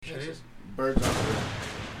It is. Birds on birds.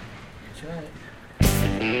 That's right.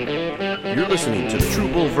 You're listening to the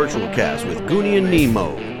True Bull Virtual Cast with Goonie and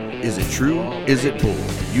Nemo. Is it true? Is it bull?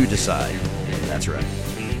 You decide. That's right.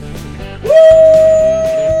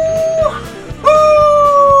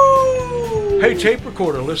 Hey, tape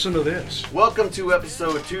recorder, listen to this. Welcome to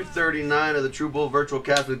episode 239 of the True Bull Virtual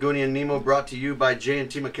Cast with Goonie and Nemo, brought to you by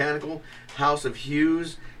J&T Mechanical, House of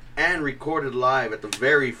Hughes, and recorded live at the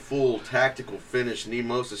very full Tactical Finish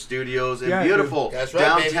Nemosa Studios in beautiful That's right,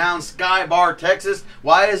 downtown Sky Bar, Texas.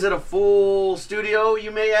 Why is it a full studio,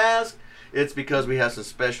 you may ask? It's because we have some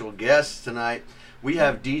special guests tonight. We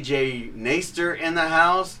have DJ Nayster in the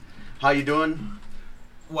house. How you doing?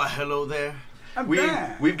 Why, hello there.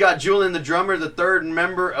 We've got Julian the Drummer, the third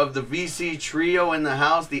member of the VC Trio in the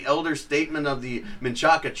house, the elder statesman of the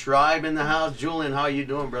Menchaca tribe in the house. Julian, how you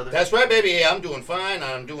doing, brother? That's right, baby. Yeah, I'm doing fine.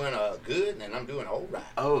 I'm doing good, and I'm doing all right.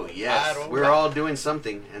 Oh, yes. We're right. all doing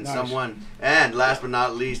something and someone. And last but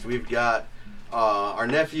not least, we've got our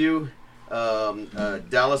nephew,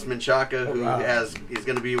 Dallas Menchaca, who is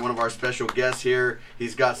going to be one of our special guests here.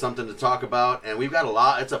 He's got something to talk about, and we've got a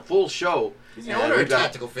lot. It's a full show. He's the owner of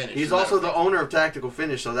Tactical Finish. He's also the owner of Tactical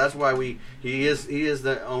Finish, so that's why he is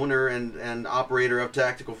the owner and operator of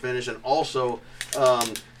Tactical Finish, and also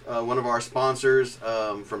one of our sponsors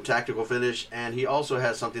from Tactical Finish. And he also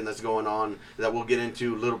has something that's going on that we'll get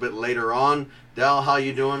into a little bit later on. Dal, how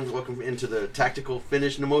you doing? Welcome into the Tactical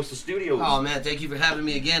Finish Nemosa Studios. Oh, man, thank you for having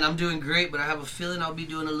me again. I'm doing great, but I have a feeling I'll be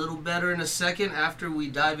doing a little better in a second after we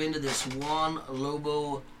dive into this Juan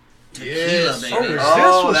Lobo Tequila, baby.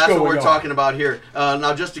 That's what we're talking about here.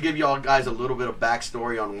 Now, just to give you all guys a little bit of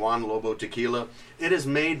backstory on Juan Lobo Tequila, it is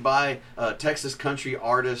made by Texas country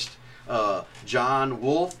artist John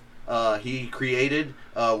Wolf. He created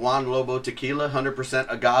Juan Lobo Tequila, 100%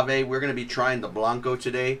 agave. We're going to be trying the Blanco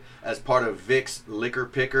today as part of Vic's Liquor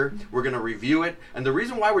Picker. We're going to review it. And the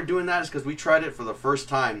reason why we're doing that is because we tried it for the first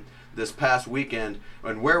time this past weekend.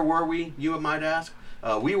 And where were we, you might ask?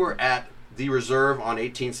 We were at the Reserve on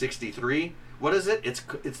 1863. What is it?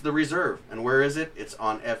 It's the Reserve. And where is it? It's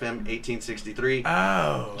on FM 1863.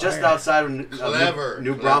 Oh. Just outside of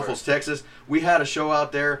New Braunfels, Texas. We had a show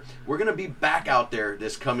out there. We're going to be back out there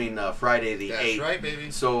this coming Friday the 8th. That's right,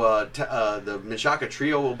 baby. So the Menchaca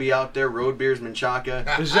Trio will be out there. Road Beers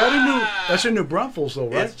Menchaca. Is that that's in New Braunfels, though,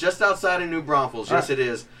 right? It's just outside of New Braunfels. Yes, it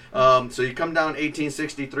is. So you come down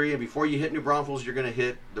 1863, and before you hit New Braunfels, you're going to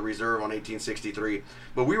hit the Reserve on 1863.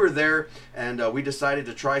 But we were there, and we decided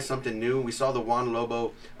to try something new. We saw the Juan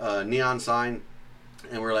Lobo neon sign,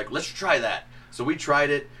 and we were like, let's try that. So we tried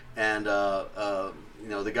it, and the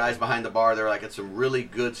guys behind the bar, they're like, it's some really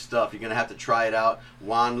good stuff. You're going to have to try it out.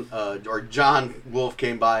 John Wolf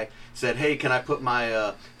came by, said, hey, can I put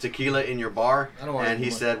my tequila in your bar? And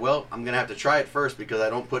he said, well, I'm going to have to try it first because I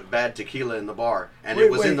don't put bad tequila in the bar. And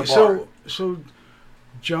it was in the bar. So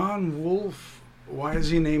John Wolf, why does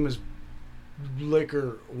he name his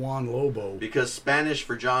liquor Juan Lobo? Because Spanish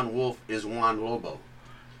for John Wolf is Juan Lobo.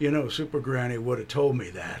 You know, Super Granny would have told me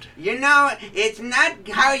that. You know, it's not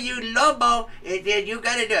how you Lobo. You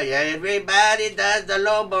gotta do it. Everybody does the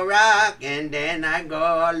Lobo rock, and then I go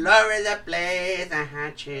all over the place.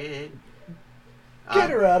 Get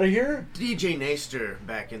her out of here. DJ Nayster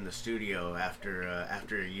back in the studio after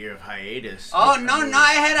a year of hiatus. Oh, no,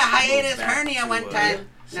 I had a hiatus hernia one time.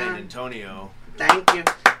 San Antonio. Thank you,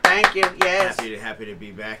 yes. Happy to be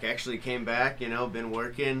back. Actually came back, been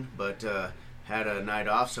working, but had a night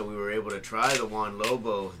off, so we were able to try the Juan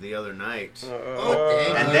Lobo the other night.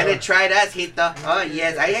 And then it tried us, Hito. Oh,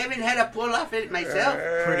 yes. I haven't had a pull off it myself.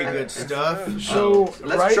 Pretty good stuff. So,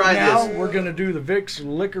 let's try now, this. We're going to do the Vic's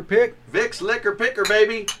Liquor Pick. Vic's Liquor Picker,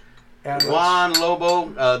 baby. And Juan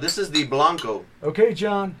Lobo. This is the Blanco. Okay,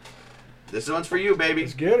 John. This one's for you, baby.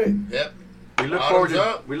 Let's get it. Yep. We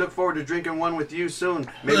look forward to drinking one with you soon.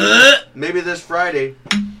 Maybe this Friday.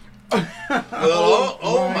 Well,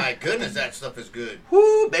 oh my goodness, that stuff is good.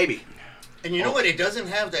 Woo, baby. And you know what? It doesn't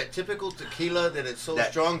have that typical tequila that it's so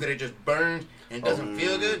strong that it just burns and doesn't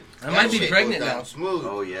feel good. I might be pregnant now. Smooth.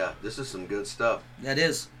 Oh, yeah. This is some good stuff. That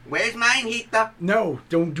is. Where's mine, Hito? No,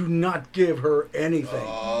 do not give her anything.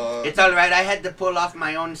 It's all right. I had to pull off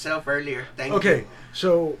my own self earlier. Thank you. Okay,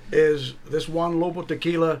 so is this Juan Lobo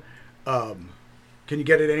Tequila, can you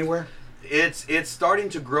get it anywhere? It's starting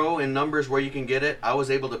to grow in numbers where you can get it. I was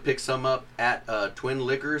able to pick some up at Twin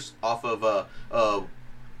Liquors off of the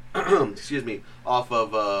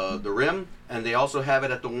Rim, and they also have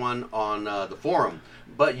it at the one on the Forum.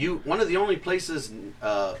 But one of the only places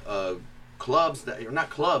clubs that are not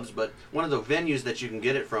clubs, but one of the venues that you can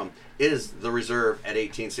get it from is the Reserve at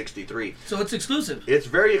 1863. So it's exclusive. It's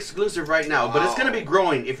very exclusive right now, but it's Wow. going to be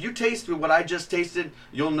growing. If you taste what I just tasted,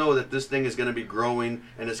 you'll know that this thing is going to be growing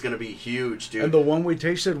and it's going to be huge, dude. And the one we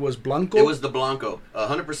tasted was Blanco? It was the Blanco,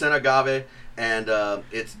 100% agave, and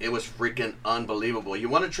it was freaking unbelievable. You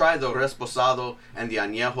want to try the Reposado and the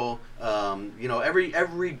Añejo. You know,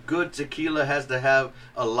 every good tequila has to have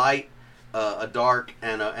a light, a dark,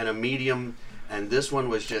 and a medium. And this one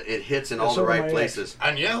was just, it hits in all the right places.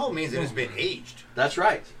 Añejo means it has been aged. That's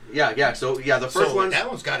right. Yeah. So, yeah, the first one. That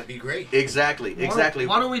one's got to be great. Exactly.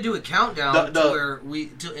 Why don't we do a countdown The- to where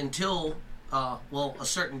until a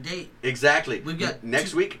certain date? Exactly. We've got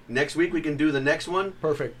next week. Next week we can do the next one.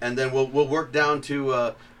 Perfect. And then we'll work down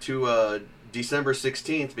to December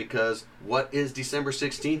 16th, because what is December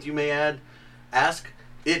 16th, you may ask?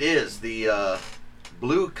 It is the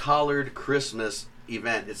Blue Collared Christmas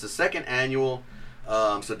event. It's the second annual.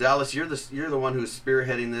 So Dallas, you're the one who's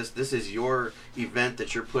spearheading this. This is your event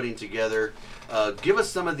that you're putting together. Give us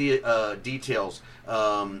some of the details.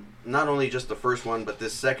 Not only just the first one, but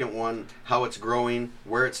this second one, how it's growing,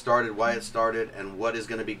 where it started, why it started, and what is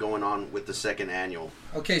going to be going on with the second annual.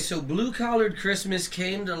 Okay, so Blue Collared Christmas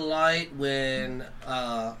came to light when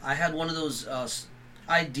I had one of those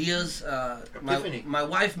ideas. My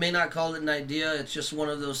wife may not call it an idea. It's just one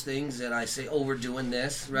of those things that I say, we're doing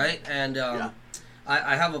this, right? And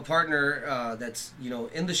I have a partner that's,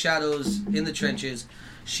 in the shadows, in the trenches.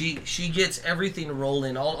 She gets everything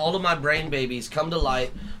rolling. All of my brain babies come to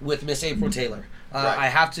light with Miss April Taylor. Right. I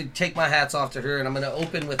have to take my hats off to her, and I'm going to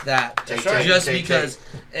open with that. Take. Because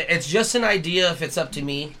it's just an idea if it's up to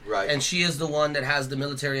me. Right. And she is the one that has the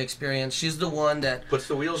military experience. She's the one that puts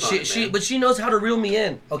the wheels on it, man. But she knows how to reel me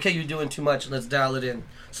in. Okay, you're doing too much. Let's dial it in.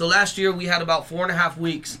 So last year we had about 4.5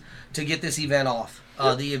 weeks to get this event off.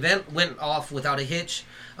 The event went off without a hitch.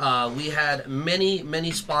 We had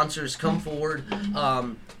many sponsors come forward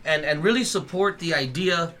and really support the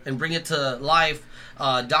idea and bring it to life.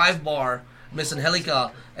 Dive Bar, Miss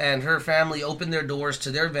Angelica and her family opened their doors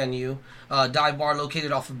to their venue, Dive Bar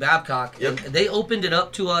located off of Babcock. Yep. And they opened it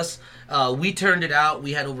up to us. We turned it out.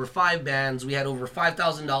 We had over 5 bands. We had over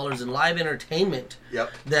 $5,000 in live entertainment.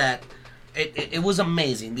 Yep. That it was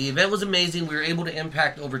amazing. The event was amazing. We were able to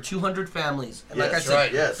impact over 200 families. And like I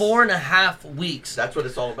said, 4.5 weeks. That's what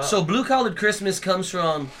it's all about. So Blue Collared Christmas comes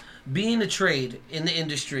from being a trade in the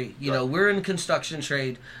industry. We're in construction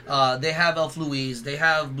trade. They have Elf Louise. They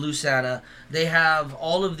have Blue Santa. They have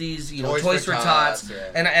all of these, Toys for Tots.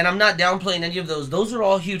 Yeah. And I'm not downplaying any of those. Those are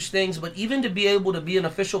all huge things. But even to be able to be an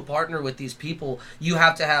official partner with these people, you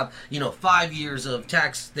have to have, 5 years of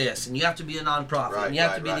tax this. And you have to be a nonprofit. And you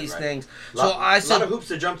have to be these things. So I said, a lot of hoops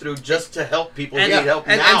to jump through just to help people and- need help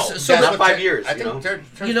and- now. and so- not 5 years. I think turns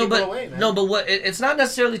people away, man. No, but what it's not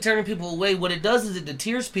necessarily turning people away. What it does is it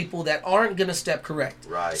deters people that aren't going to step correct.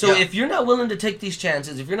 Right. So if you're not willing to take these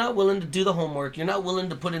chances, if you're not willing to do the homework, you're not willing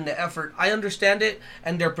to put in the effort, I understand it,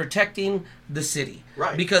 and they're protecting the city.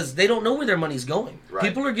 Right. Because they don't know where their money's going. Right.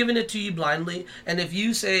 People are giving it to you blindly, and if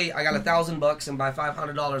you say, I got $1,000 and buy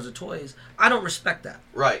 $500 of toys, I don't respect that.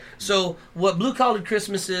 Right. So what Blue Collared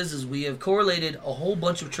Christmas is we have correlated a whole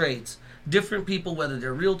bunch of trades. Different people, whether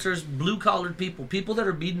they're realtors, blue-collared people that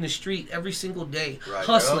are beating the street every single day, Right.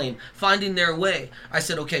 hustling, finding their way. I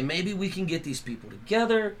said, okay, maybe we can get these people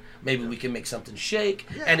together. Maybe we can make something shake.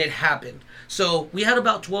 Yeah. And it happened. So we had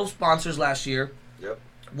about 12 sponsors last year. Yep.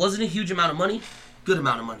 Wasn't a huge amount of money. Good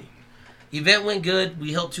amount of money. Event went good.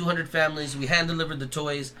 We helped 200 families. We hand-delivered the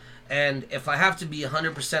toys. And if I have to be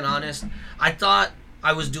 100% honest, I thought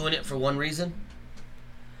I was doing it for one reason.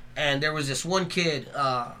 And there was this one kid...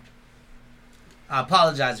 I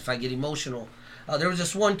apologize if I get emotional. There was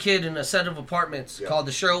this one kid in a set of apartments called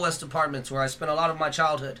the Cheryl West Apartments where I spent a lot of my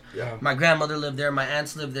childhood. Yeah. My grandmother lived there. My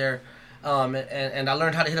aunts lived there. And I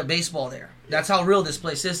learned how to hit a baseball there. That's how real this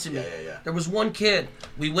place is to me. Yeah. There was one kid.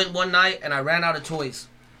 We went one night and I ran out of toys.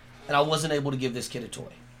 And I wasn't able to give this kid a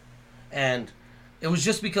toy. And it was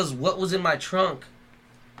just because what was in my trunk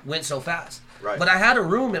went so fast. Right. But I had a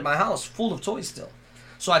room at my house full of toys still.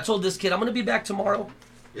 So I told this kid, I'm going to be back tomorrow.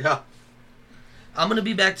 Yeah. I'm going to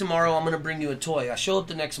be back tomorrow. I'm going to bring you a toy. I show up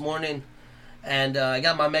the next morning, and I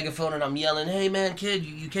got my megaphone, and I'm yelling, hey, man, kid,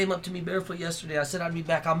 you came up to me barefoot yesterday. I said I'd be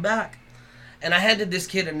back. I'm back. And I handed this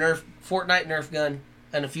kid a Fortnite Nerf gun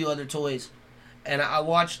and a few other toys. And I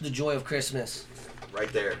watched the joy of Christmas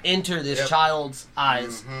Right there. enter this child's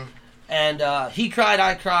eyes. Mm-hmm. And he cried,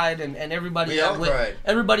 I cried, and everybody We all cried.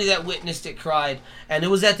 everybody that witnessed it cried. And it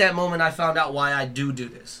was at that moment I found out why I do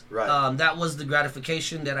this. Right. That was the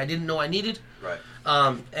gratification that I didn't know I needed. Right.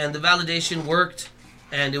 And the validation worked,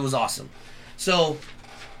 and it was awesome. So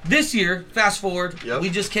this year, fast forward, Yep.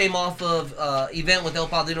 we just came off of event with El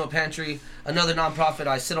Padrino Pantry, another nonprofit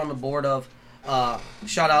I sit on the board of.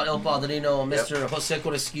 Shout out El Padrino, Mr. Jose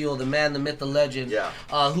Corresquillo, the man, the myth, the legend,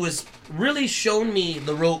 who has really shown me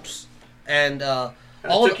the ropes. And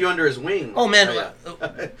took you under his wing. Oh, man.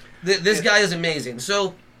 This guy is amazing.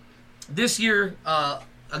 So this year, a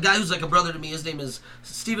guy who's like a brother to me, his name is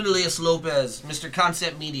Steven Elias Lopez, Mr.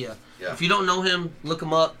 Concept Media. Yeah. If you don't know him, look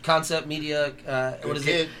him up. Concept Media, what is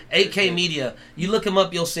it? 8K Media. You look him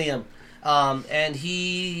up, you'll see him. And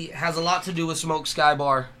he has a lot to do with Smoke Sky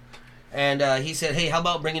Bar. And he said, hey, how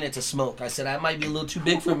about bringing it to Smoke? I said, that might be a little too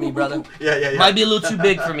big for me, brother. Yeah. Might be a little too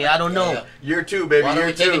big for me. I don't know. Yeah. Year 2, baby. Why don't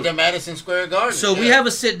we take it to Madison Square Garden? So we have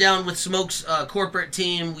a sit down with Smoke's corporate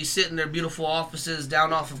team. We sit in their beautiful offices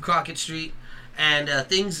down off of Crockett Street. And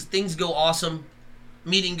things go awesome.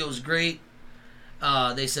 Meeting goes great.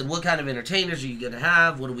 They said, what kind of entertainers are you going to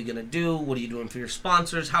have? What are we going to do? What are you doing for your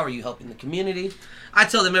sponsors? How are you helping the community? I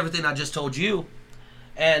tell them everything I just told you.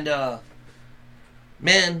 And,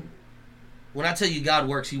 man, when I tell you God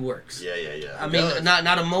works, he works. Yeah. I mean,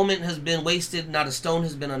 not a moment has been wasted. Not a stone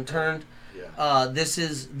has been unturned. Yeah. This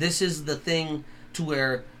is the thing to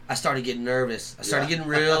where I started getting nervous. I started getting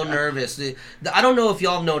real nervous. I don't know if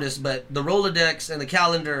y'all have noticed, but the Rolodex and the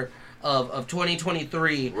calendar of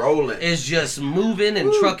 2023 is just moving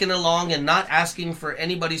and trucking along and not asking for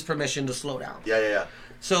anybody's permission to slow down. Yeah.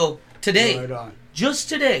 So today, just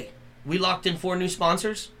today, we locked in 4 new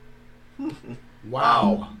sponsors.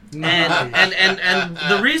 Wow. And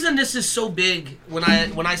the reason this is so big when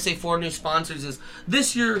I say 4 new sponsors is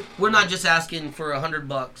this year we're not just asking for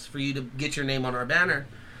 $100 for you to get your name on our banner.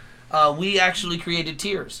 We actually created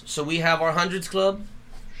tiers. So we have our Hundreds Club.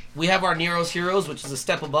 We have our Nero's Heroes, which is a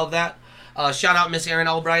step above that. Shout out Miss Erin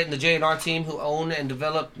Albright and the J&R team who own and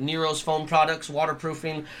develop Nero's foam products,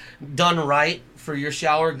 waterproofing, done right for your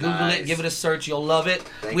shower. Google it, give it a search, you'll love it.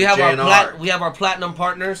 We have our platinum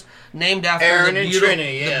partners named after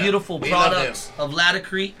the beautiful products of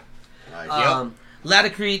Latacrete. Nice.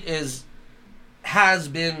 Latacrete has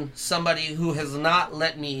been somebody who has not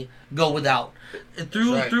let me go without.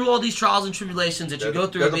 Through all these trials and tribulations that you go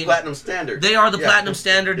through. They're the platinum standard. They are the platinum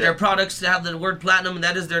standard. Their products have the word platinum, and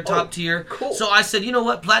that is their top tier. Cool. So I said, you know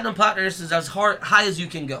what? Platinum partners is as high as you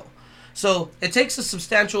can go. So it takes a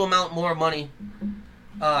substantial amount more money.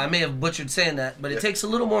 I may have butchered saying that, but it takes a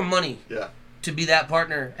little more money to be that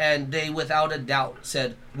partner. And they, without a doubt,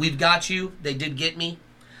 said, we've got you. They did get me.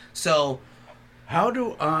 So how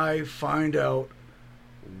do I find out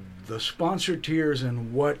the sponsor tiers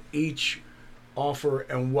and what each offer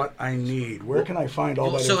and what I need? Where can I find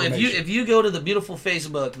all that information? So if you go to the beautiful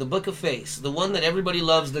Facebook, the Book of Face, the one that everybody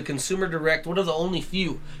loves, the Consumer Direct, one of the only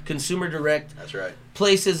few Consumer Direct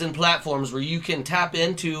places and platforms where you can tap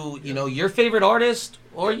into, your favorite artist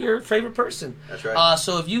or your favorite person. That's right.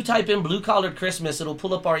 So if you type in Blue Collared Christmas, it'll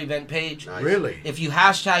pull up our event page. Nice. Really? If you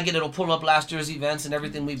hashtag it, it'll pull up last year's events and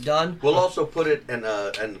everything we've done. We'll also put it and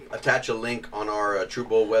attach a link on our True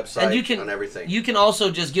Bowl website and everything. You can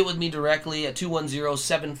also just get with me directly at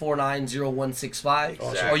 210-749-0165.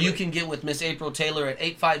 Exactly. Or you can get with Miss April Taylor at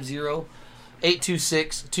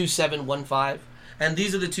 850-826-2715. And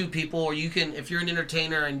these are the 2 people, or you can, if you're an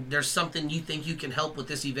entertainer and there's something you think you can help with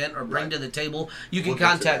this event or bring to the table, you can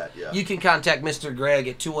contact Mr. Greg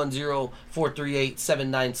at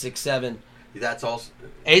 210-438-7967. That's also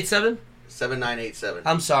 87? 7987.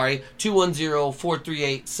 I'm sorry,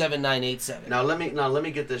 210-438-7987. Now let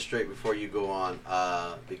me get this straight before you go on,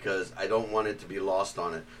 because I don't want it to be lost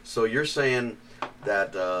on it. So you're saying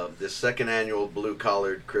that this second annual Blue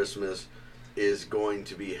Collared Christmas is going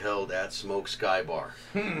to be held at Smoke Sky Bar.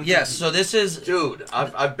 Yes, so this is... Dude,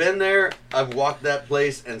 I've been there. I've walked that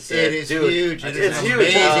place and said, it is huge. It's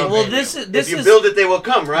huge. Well, this if you build it, they will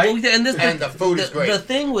come, right? Well, and the food is great. The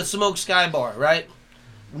thing with Smoke Sky Bar, right?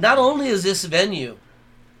 Not only is this venue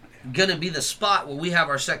going to be the spot where we have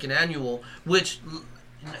our second annual, which,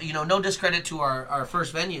 no discredit to our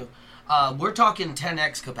first venue, we're talking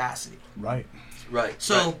 10x capacity. Right.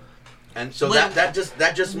 So... Right. And so that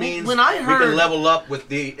just means when I heard, we can level up with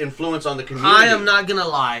the influence on the community. I am not gonna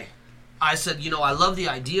lie. I said, I love the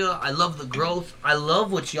idea. I love the growth. I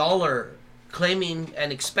love what y'all are claiming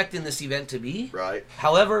and expecting this event to be. Right.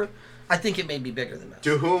 However, I think it may be bigger than that.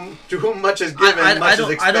 To whom much is given, much is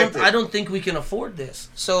expected. I don't think we can afford this.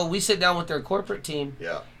 So we sit down with their corporate team.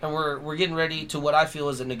 Yeah. And we're getting ready to what I feel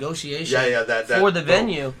is a negotiation. For the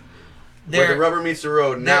venue. Where the rubber meets the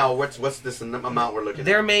road. Now, what's this amount we're looking at?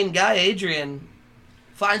 Their main guy, Adrian,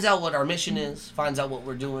 finds out what our mission is, finds out what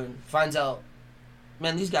we're doing, finds out,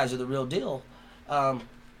 man, these guys are the real deal.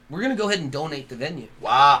 we're going to go ahead and donate the venue.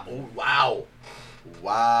 Wow.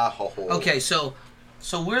 Okay, so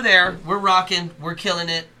we're there. We're rocking. We're killing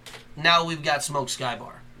it. Now we've got Smoke Sky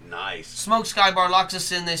Bar. Nice. Smoke Sky Bar locks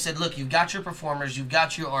us in. They said, look, you've got your performers. You've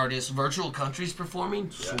got your artists. Virtual Country's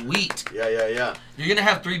performing. Yeah. Sweet. Yeah. You're going to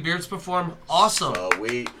have 3 Beards perform. Awesome.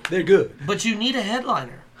 Sweet. They're good. But you need a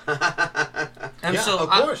headliner. And Yeah, so, of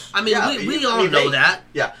course. I mean, Yeah, we all know that.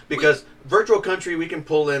 Yeah, because Virtual Country, we can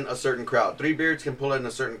pull in a certain crowd. 3 Beards can pull in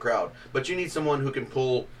a certain crowd. But you need someone who can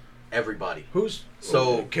pull everybody. Who's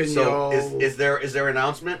So, can so y'all... is there an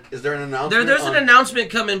announcement? Is there an announcement? There's an announcement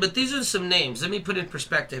coming, but these are some names. Let me put it in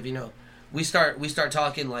perspective. We start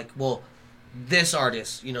talking like, well, this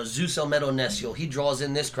artist, Zeus Elmedo Necio, he draws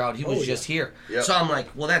in this crowd. He was just here. Yep. So I'm like,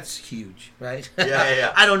 well, that's huge, right?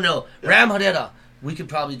 Yeah. I don't know. Ram Herrera, we could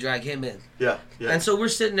probably drag him in. Yeah. And so we're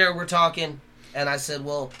sitting there, we're talking, and I said,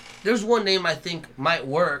 well, there's one name I think might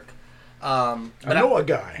work. But I know a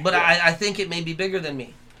guy. But I think it may be bigger than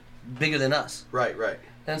me. Bigger than us. Right.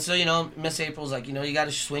 And so, Miss April's like, you got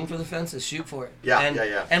to swing for the fences, shoot for it. Yeah, and,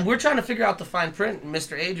 yeah. And we're trying to figure out the fine print, and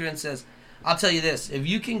Mr. Adrian says, I'll tell you this, if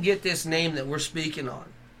you can get this name that we're speaking on,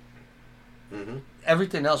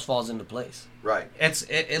 everything else falls into place. Right.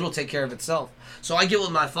 It'll take care of itself. So I get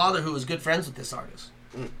with my father, who was good friends with this artist.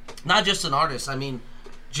 Not just an artist, I mean,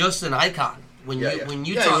 just an icon. When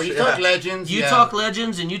you talk legends, you talk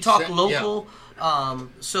legends, and you talk local.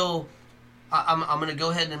 So I'm going to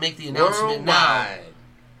go ahead and make the announcement now.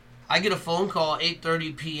 I get a phone call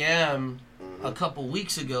 8:30 p.m. a couple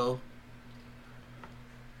weeks ago,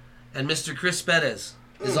 and Mr. Chris Perez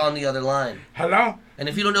is on the other line. Hello? And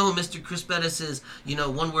if you don't know who Mr. Chris Perez is,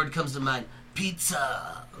 one word comes to mind: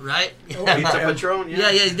 pizza, right? Pizza Patron. Yeah,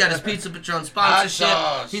 he's got his Pizza Patron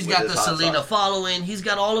sponsorship. He's got the his hot Selena sauce. following. He's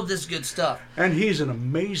got all of this good stuff. And he's an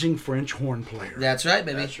amazing French horn player. That's right,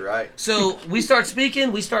 baby. That's right. So we start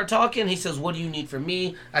speaking, we start talking. He says, what do you need from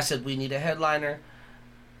me? I said, we need a headliner.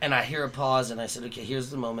 And I hear a pause, and I said, okay, here's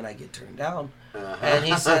the moment I get turned down. And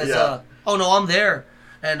he says, oh, no, I'm there.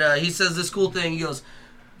 And he says this cool thing. He goes,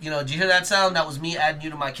 did you hear that sound? That was me adding you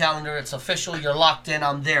to my calendar. It's official. You're locked in.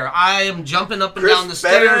 I'm there. I am jumping up and down the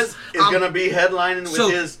stairs. Chris is going to be headlining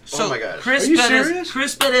with his... Oh, my gosh. Chris Are you Perez, serious?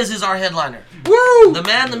 Chris Perez is our headliner. Woo! The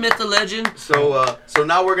man, the myth, the legend. So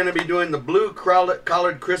now we're going to be doing the Blue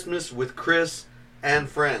Collared Christmas with Chris and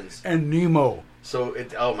friends. And Nemo. So,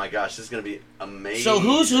 oh my gosh, this is going to be amazing. So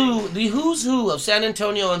the who's who of San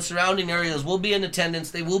Antonio and surrounding areas will be in attendance.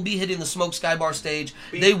 They will be hitting the Smoke Sky Bar stage.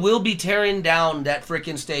 They will be tearing down that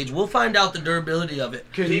freaking stage. We'll find out the durability of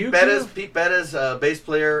it. Pete Bettis, bass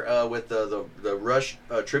player with the Rush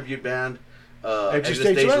tribute band, Exit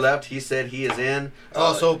Stage Left. He said he is in.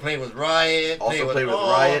 Also played with Riot. Also played with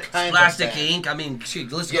Riot. Plastic Ink. I mean, shoot,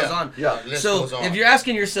 the list goes on. Yeah. So if you're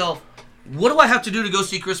asking yourself, what do I have to do to go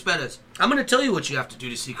see Chris Perez? I'm going to tell you what you have to do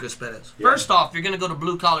to see Chris Perez. Yeah. First off, you're going to go to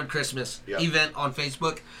Blue Collared Christmas event on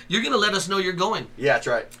Facebook. You're going to let us know you're going. Yeah, that's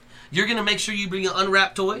right. You're going to make sure you bring an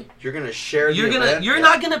unwrapped toy. You're going to share the event. You're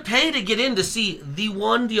not going to pay to get in to see the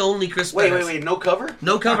one, the only Chris Perez. Wait, no cover?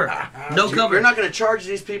 No cover. No cover. You're not going to charge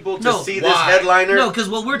these people to see this headliner? No, because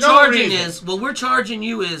what we're charging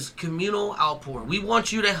you is communal outpour. We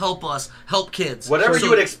want you to help us help kids. Whatever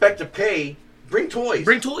you would expect to pay, bring toys.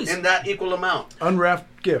 Bring toys. In that equal amount.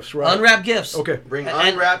 Unwrapped gifts, right? Unwrapped gifts. Okay. Bring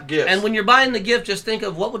unwrapped gifts. And when you're buying the gift, just think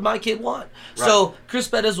of what would my kid want. Right. So Chris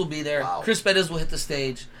Perez will be there. Wow. Chris Perez will hit the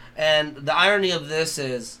stage. And the irony of this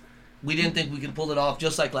is we didn't think we could pull it off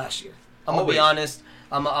just like last year. I'm going to be honest.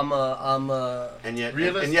 And yet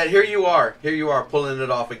here you are pulling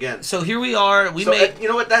it off again. So here we are. You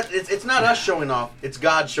know what? It's not us showing off. It's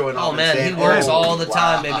God showing off. Oh, man. Saying, he works all the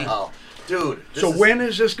time, baby. Dude. When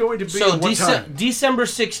is this going to be? So what time? December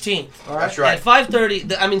 16th. All right. That's right. At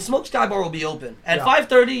 5:30, Smoke Sky Bar will be open. At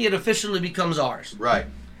 5:30, it officially becomes ours. Right.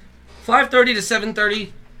 5:30 to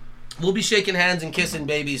 7:30, we'll be shaking hands and kissing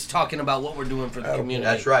babies, talking about what we're doing for the community.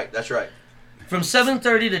 That's right. From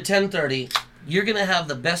 7:30 to 10:30, you're going to have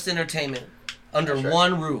the best entertainment under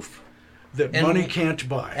one roof. That money can't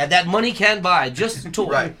buy. And that money can't buy, just a toy.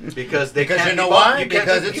 Right, because they can't you know be bought. why?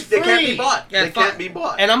 Because it's They can't free. be bought. Yeah, they can't be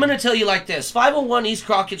bought. And I'm going to tell you like this. 501 East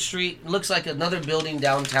Crockett Street looks like another building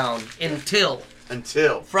downtown until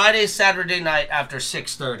Friday, Saturday night after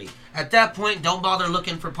 6:30. At that point, don't bother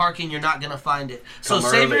looking for parking. You're not going to find it. So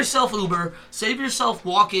save yourself Uber. Save yourself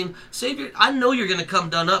walking. I know you're going to come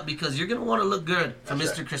done up because you're going to want to look good for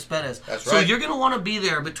Mr. Chris Perez. That's so right. you're going to want to be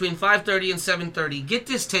there between 5:30 and 7:30. Get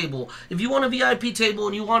this table. If you want a VIP table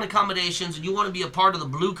and you want accommodations and you want to be a part of the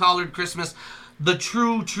Blue Collared Christmas, the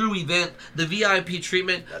true event, the VIP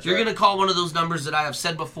treatment. You're going to call one of those numbers that I have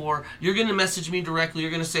said before. You're going to message me directly. You're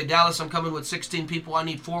going to say, Dallas, I'm coming with 16 people. I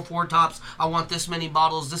need 4 tops. I want this many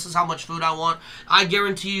bottles. This is how much food I want. I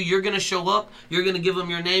guarantee you, you're going to show up. You're going to give them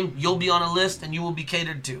your name. You'll be on a list, and you will be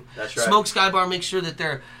catered to. That's right. Smoke Sky Bar makes sure that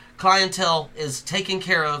their clientele is taken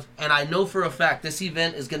care of, and I know for a fact this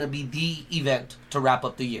event is going to be the event to wrap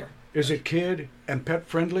up the year. Is it kid and pet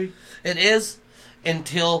friendly? It is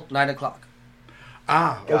until 9 o'clock.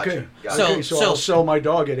 Ah, okay. Gotcha. Okay, so I'll sell my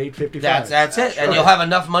dog at $8.55. That's it, and you'll have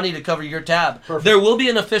enough money to cover your tab. Perfect. There will be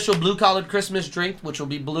an official Blue Collared Christmas drink, which will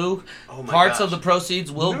be blue. Oh my Parts gosh. of the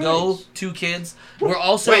proceeds will Nice. go to kids. We're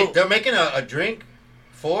also Wait, they're making a drink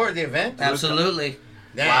for the event? absolutely.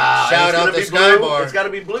 Damn, Wow, shout it's out gonna to be Sky blue. Bar. It's got to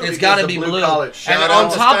be blue. It's because got to the be blue blue. collar. And Shout on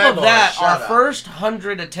out to top Sky of Bar. that, Shout our out. first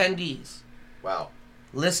 100 attendees. Wow.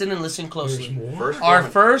 Listen and listen closely. There's more? First Our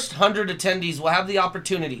one. first 100 attendees will have the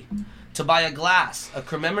opportunity to buy a glass, a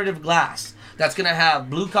commemorative glass, that's going to have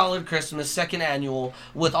Blue Collared Christmas second annual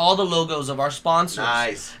with all the logos of our sponsors.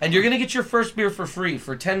 Nice. And you're going to get your first beer for free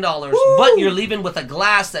for $10, but you're leaving with a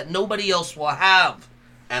glass that nobody else will have.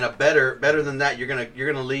 And a better than that, you're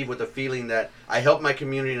gonna leave with a feeling that I helped my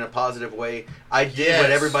community in a positive way. I did what Yes.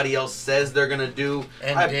 everybody else says they're gonna do.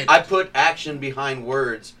 And I put action behind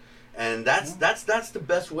words, and that's the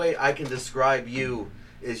best way I can describe you.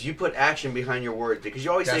 Is you put action behind your words, because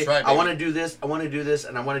you always That's say, right, I baby. want to do this, I want to do this,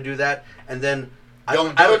 and I want to do that, and then I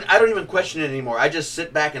Don't don't even question it anymore. I just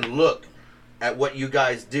sit back and look at what you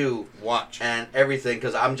guys do, Watch. and everything,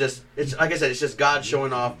 because it's like I said, it's just God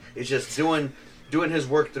showing off. It's just doing His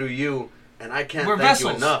work through you, and I can't We're thank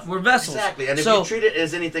vessels. you enough. We're vessels. Exactly, and if So- you treat it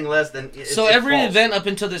as anything less, then it's Every false. event up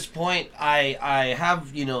until this point, I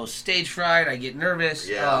have, stage fright. I get nervous.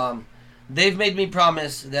 Yeah. They've made me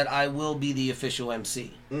promise that I will be the official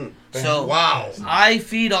MC. So Wow. I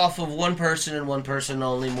feed off of one person and one person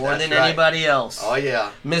only more That's than right. anybody else. Oh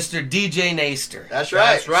yeah, Mr. DJ Nayster. that's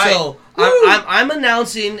right. That's right. So I'm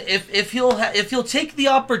announcing if he'll take the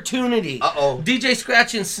opportunity, Uh-oh. DJ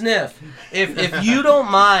Scratch and Sniff. If you don't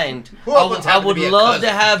mind, Who I happens would, to I happen to would be a love cousin?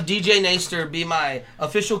 to have DJ Nayster be my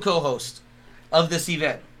official co-host of this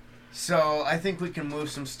event. So I think we can move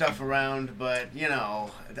some stuff around, but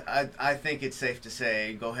I think it's safe to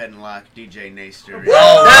say go ahead and lock DJ Nayster in. That's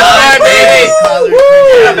right, baby. Collared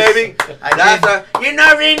Yeah, Christmas. baby. I That's did- a, You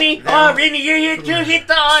know, Rennie? Oh, Rennie, you're here too. Hit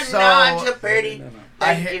the on. So- No, I'm so pretty.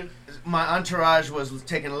 I Thank hit- you. My entourage was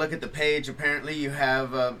taking a look at the page. Apparently, you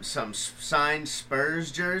have some signed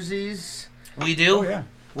Spurs jerseys. We do. Oh, yeah.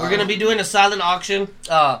 We're going to be doing a silent auction.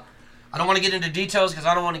 I don't want to get into details because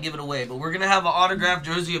I don't want to give it away, but we're going to have an autographed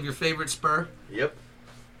jersey of your favorite Spur. yep.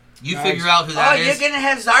 You Nice. figure out who Oh, that you're is. going to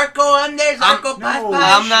have Zarko on there? Zarko No,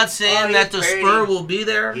 Pass I'm not saying Oh, that he's the pretty. Spur will be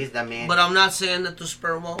there, He's the man. but I'm not saying that the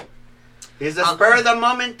Spur won't. He's the spur of the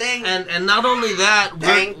moment thing. And not only that,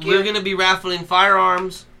 Thank we're you. going to be raffling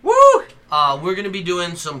firearms. Woo! We're going to be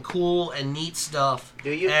doing some cool and neat stuff.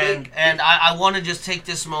 Do you and think- and I want to just take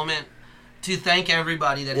this moment to thank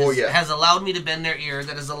everybody that has allowed me to bend their ear,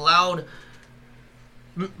 that has allowed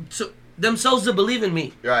themselves to believe in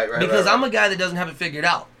me. Right. Because right. I'm a guy that doesn't have it figured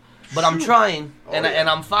out. But I'm trying, Oh, and, yeah. and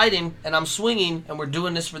I'm fighting, and I'm swinging, and we're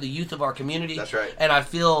doing this for the youth of our community. That's right. And I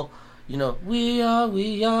feel, we are.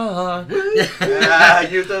 Youth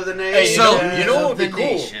of the Hey, nation. So- you know what would be The cool?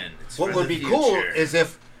 nation. It's What for would the be cool future. is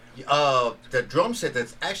if the drum set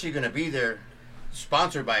that's actually going to be there,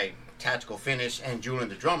 sponsored by Tactical Finish and Julian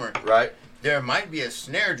the Drummer, Right. there might be a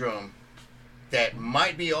snare drum that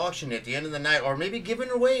might be auctioned at the end of the night, or maybe given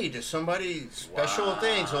away to somebody special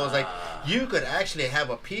thing. So it's like you could actually have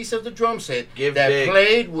a piece of the drum set Give that big.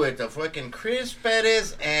 played with the fucking Chris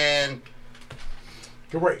Pettis and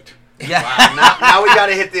Great. Yeah. Wow, now we got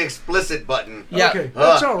to hit the explicit button. Yeah. Okay,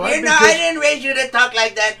 that's all right. You know, I didn't raise you to talk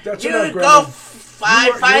like that. That's You enough, go Grandma.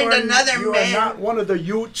 find another you man. are not one of the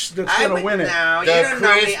Utes that's I going to would win it. now. The You don't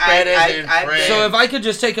know Chris me. Pettis and I've Fred. So been- if I could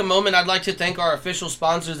just take a moment, I'd like to thank our official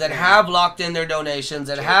sponsors that have locked in their donations,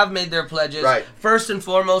 that have made their pledges. Right. First and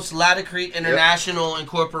foremost, Latacrete International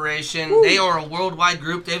Incorporation. They are a worldwide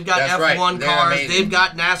group. They've got That's F1 right. They're cars. amazing. They've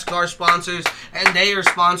got NASCAR sponsors. And they are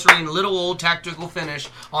sponsoring Little Old Tactical Finish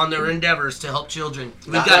on their endeavors to help children.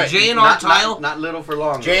 We've Not got right. J&R Tile. Not little for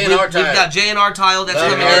long. J&R We've got J&R Tile that's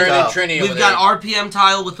Love coming Aaron in. and Trini over We've there. got RPM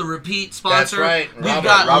Tile with a repeat sponsor. right. We've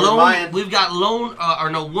got Robert Mayan. We've got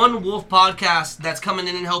One Wolf Podcast that's coming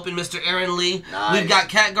in and helping Mr. Aaron Lee. Nice. We've got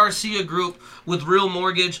Cat Garcia Group with Real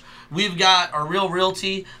Mortgage. We've got our Real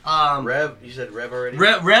Realty. Rev, you said Rev already?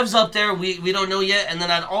 Rev's up there. We don't know yet. And then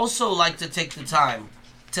I'd also like to take the time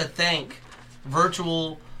to thank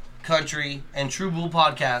Virtual Country and True Bull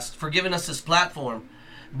Podcast for giving us this platform.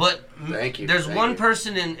 But Thank you. there's Thank one you.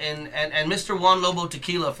 person and Mr. Juan Lobo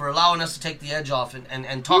Tequila for allowing us to take the edge off and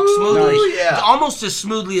talk smoothly. Nice. Yeah. Almost as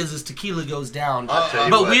smoothly as his tequila goes down. I'll tell you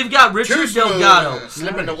But what. we've got Too Richard smooth, Delgado.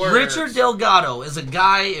 slipping the words. Richard Delgado is a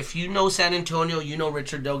guy, if you know San Antonio, you know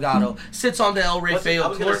Richard Delgado. Sits on the El Rey Feo I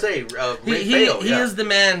was going to court. say, Ray He Feo, is the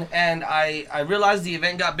man, and I realized the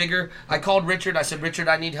event got bigger. I called Richard. I said, Richard,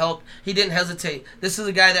 I need help. He didn't hesitate. This is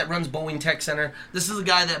a guy that runs Boeing Tech Center. This is a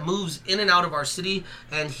guy that moves in and out of our city,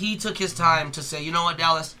 and he took his time to say, you know what,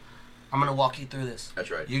 Dallas, I'm going to walk you through this.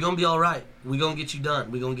 That's right. You're going to be all right. We're going to get you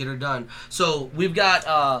done. We're going to get her done. So we've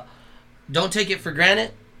got Don't Take It For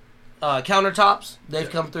Granted, Countertops. They've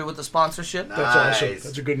come through with the sponsorship. Nice. That's awesome.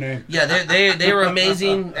 That's a good name. Yeah, they were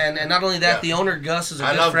amazing, and not only that, the owner Gus is a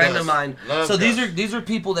I good love friend Gus. of mine. Love So Gus. these are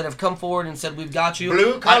people that have come forward and said we've got you.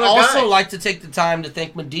 Blue I'd collar also guys. like to take the time to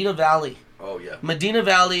thank Medina Valley. Oh, yeah. Medina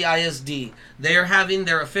Valley ISD. They are having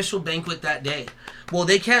their official banquet that day. Well,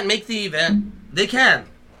 they can't make the event. They can,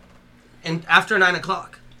 and after 9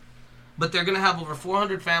 o'clock. But they're going to have over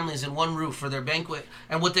 400 families in one roof for their banquet.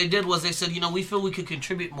 And what they did was they said, we feel we could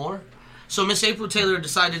contribute more. So Miss April Taylor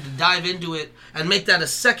decided to dive into it and make that a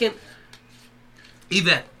second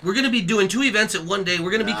event. We're going to be doing 2 events at one day.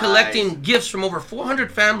 We're going to be collecting gifts from over 400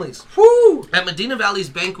 families at Medina Valley's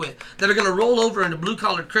banquet that are going to roll over into Blue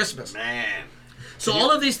Collared Christmas. Man. So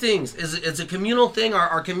all of these things is a communal thing.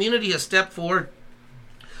 Our community has stepped forward.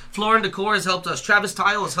 Florin Decor has helped us. Travis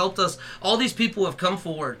Tile has helped us. All these people have come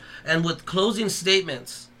forward. And with closing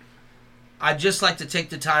statements, I'd just like to take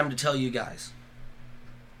the time to tell you guys,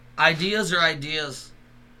 ideas are ideas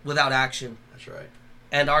without action. That's right.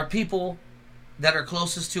 And our people that are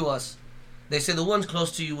closest to us, they say the ones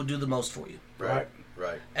close to you will do the most for you. Right.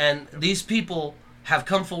 Right. And these people have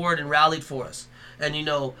come forward and rallied for us. And,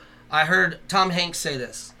 I heard Tom Hanks say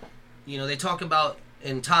this. They talk about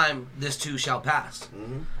in time, this too shall pass.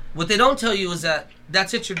 Mm-hmm. What they don't tell you is that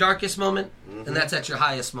that's at your darkest moment and that's at your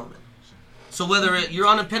highest moment. So whether you're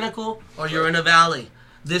on a pinnacle or you're in a valley,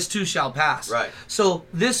 this too shall pass. Right. So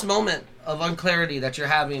this moment of unclarity that you're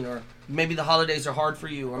having, or maybe the holidays are hard for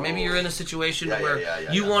you, or maybe you're in a situation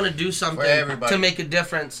where you want to do something to make a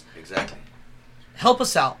difference. Exactly. Help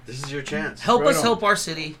us out. This is your chance. Help Right us on. help our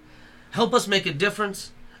city. Help us make a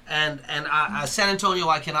difference. And San Antonio,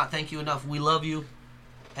 I cannot thank you enough. We love you.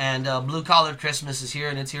 And Blue Collared Christmas is here,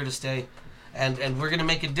 and it's here to stay. And we're going to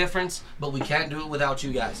make a difference, but we can't do it without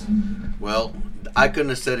you guys. Well, I couldn't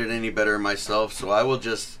have said it any better myself, so I will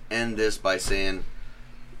just end this by saying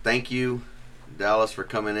thank you, Dallas, for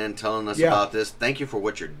coming in, telling us about this. Thank you for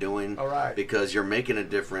what you're doing. All right. Because you're making a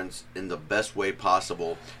difference in the best way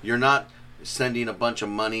possible. You're not sending a bunch of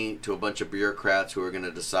money to a bunch of bureaucrats who are going to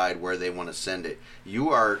decide where they want to send it. You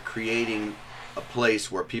are creating a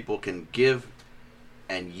place where people can give,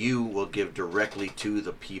 and you will give directly to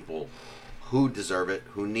the people who deserve it,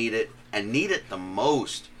 who need it, and need it the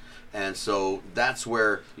most. And so that's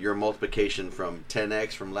where your multiplication from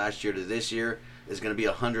 10x from last year to this year is going to be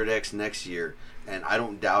 100x next year. And I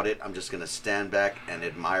don't doubt it. I'm just going to stand back and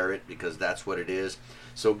admire it because that's what it is.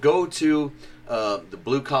 So go to the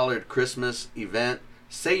Blue Collared Christmas event.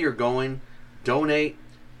 Say you're going. Donate.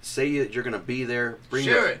 Say that you're going to be there.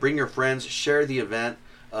 Bring your friends. Share the event.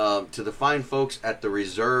 To the fine folks at the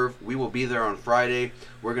Reserve, we will be there on Friday.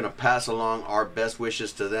 We're going to pass along our best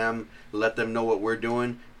wishes to them, let them know what we're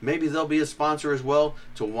doing. Maybe they'll be a sponsor as well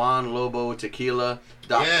to JuanLoboTequila.com.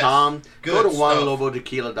 Yes, go to good stuff.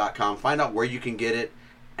 JuanLoboTequila.com. Find out where you can get it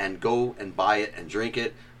and go and buy it and drink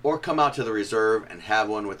it. Or come out to the Reserve and have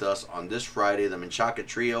one with us on this Friday. The Menchaca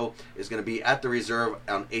Trio is going to be at the Reserve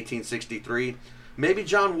on 1863. Maybe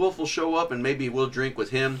John Wolf will show up and maybe we'll drink with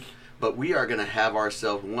him. But we are going to have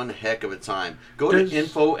ourselves one heck of a time. Go to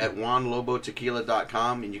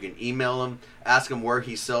info@JuanLoboTequila.com and you can email him, ask him where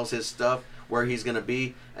he sells his stuff, where he's going to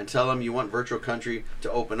be, and tell him you want Virtual Country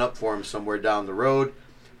to open up for him somewhere down the road.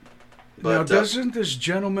 But Now, doesn't this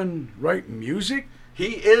gentleman write music?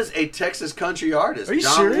 he is a Texas country artist. Are you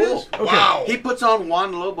John serious? Wolf. Okay. Wow. He puts on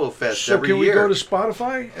Juan Lobo Fest So every can we year. go to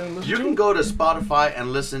Spotify and listen You to can him? go to Spotify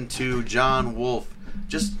and listen to John Wolf.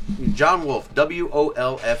 Just John Wolf,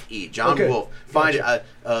 WOLFE. John Okay. Wolf. Find Gotcha.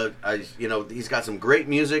 it. He's got some great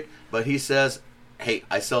music, but he says, "Hey,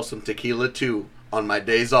 I sell some tequila too on my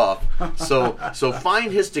days off." So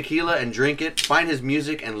find his tequila and drink it. Find his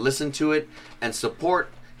music and listen to it, and support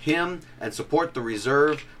him and support the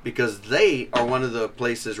Reserve because they are one of the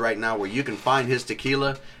places right now where you can find his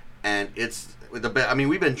tequila, and it's the best. I mean,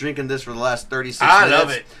 we've been drinking this for the last 36 I minutes.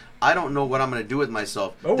 love it. I don't know what I'm going to do with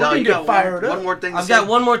myself. Oh, we're Dal, gonna you get got fired one up. more thing to I've say? got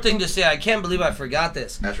one more thing to say. I can't believe I forgot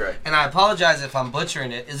this. That's right. And I apologize if I'm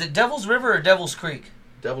butchering it. Is it Devil's River or Devil's Creek?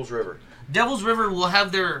 Devil's River. Devil's River will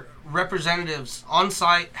have their representatives on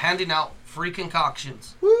site handing out free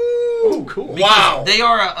concoctions. Oh, cool. Wow. They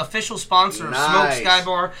are an official sponsor of Nice. Smoke Sky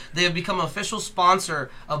Bar. They have become an official sponsor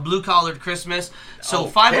of Blue Collared Christmas. So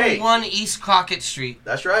Okay. 501 East Crockett Street.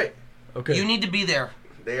 That's right. Okay. You need to be there.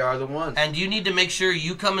 They are the ones. And you need to make sure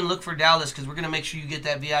you come and look for Dallas because we're going to make sure you get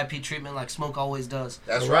that VIP treatment like Smoke always does.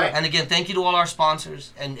 That's right. And again, thank you to all our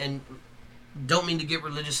sponsors. And don't mean to get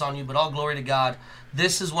religious on you, but all glory to God.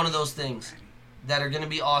 This is one of those things that are going to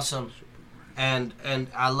be awesome. And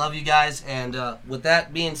I love you guys. And with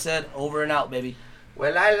that being said, over and out, baby.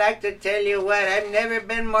 Well, I like to tell you what, I've never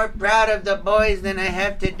been more proud of the boys than I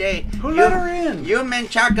have today. Who let her in? You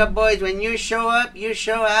Menchaca boys, when you show up, you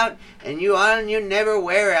show out, and you never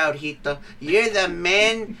wear out, Hito. You're the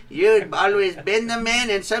man. You've always been the man,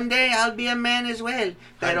 and someday I'll be a man as well.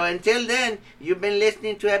 But until then, you've been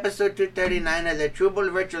listening to episode 239 of the Trouble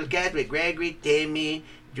Virtual Cast with Gregory, Timmy,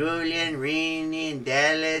 Julian, Rini, and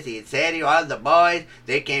Dallas, Serio, all the boys.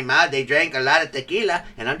 They came out, they drank a lot of tequila,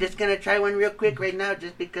 and I'm just gonna try one real quick right now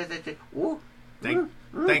just because I said, ooh.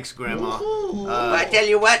 Thanks, Grandma. I tell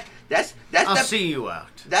you what, that's I'll the see you out.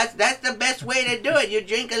 that's the best way to do it. You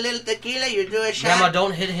drink a little tequila, you do a shot. Grandma,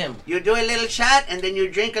 don't hit him. You do a little shot, and then you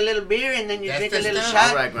drink a little beer, and then you That's drink a the little stuff. shot,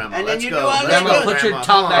 All right, Grandma, and then let's you go. do all Let's that. Grandma, go, put your Grandma.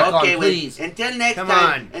 top back Okay, on, well, please. until next Come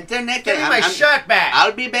time. on. Until next Give time. me my shot back.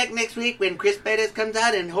 I'll be back next week when Chris Perez comes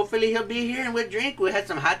out, and hopefully he'll be here, and we'll drink. We'll have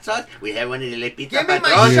some hot sauce. We have one of the little pizza Give me my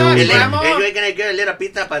patron. shot, And Grandma. we're gonna get a little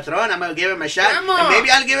pizza patron. I'm gonna give him a shot, Grandma. and maybe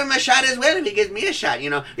I'll give him a shot as well if he gives me a shot.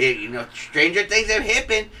 Stranger things have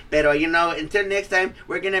happened, but until next time,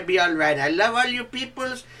 we're gonna be all right. I love all you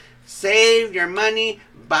peoples. Save your money,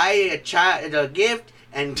 buy a gift,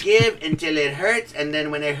 and give until it hurts, and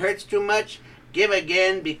then when it hurts too much, give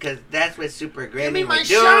again, because that's what Super Granny Give me my would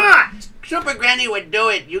do. shot. Super Granny would do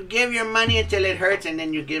it. You give your money until it hurts, and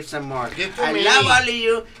then you give some more. Give to I me. love all of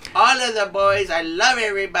you, all of the boys. I love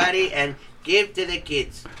everybody, and give to the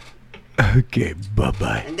kids. Okay,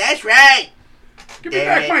 bye-bye. And that's right. Give me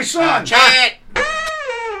back my son. Chat.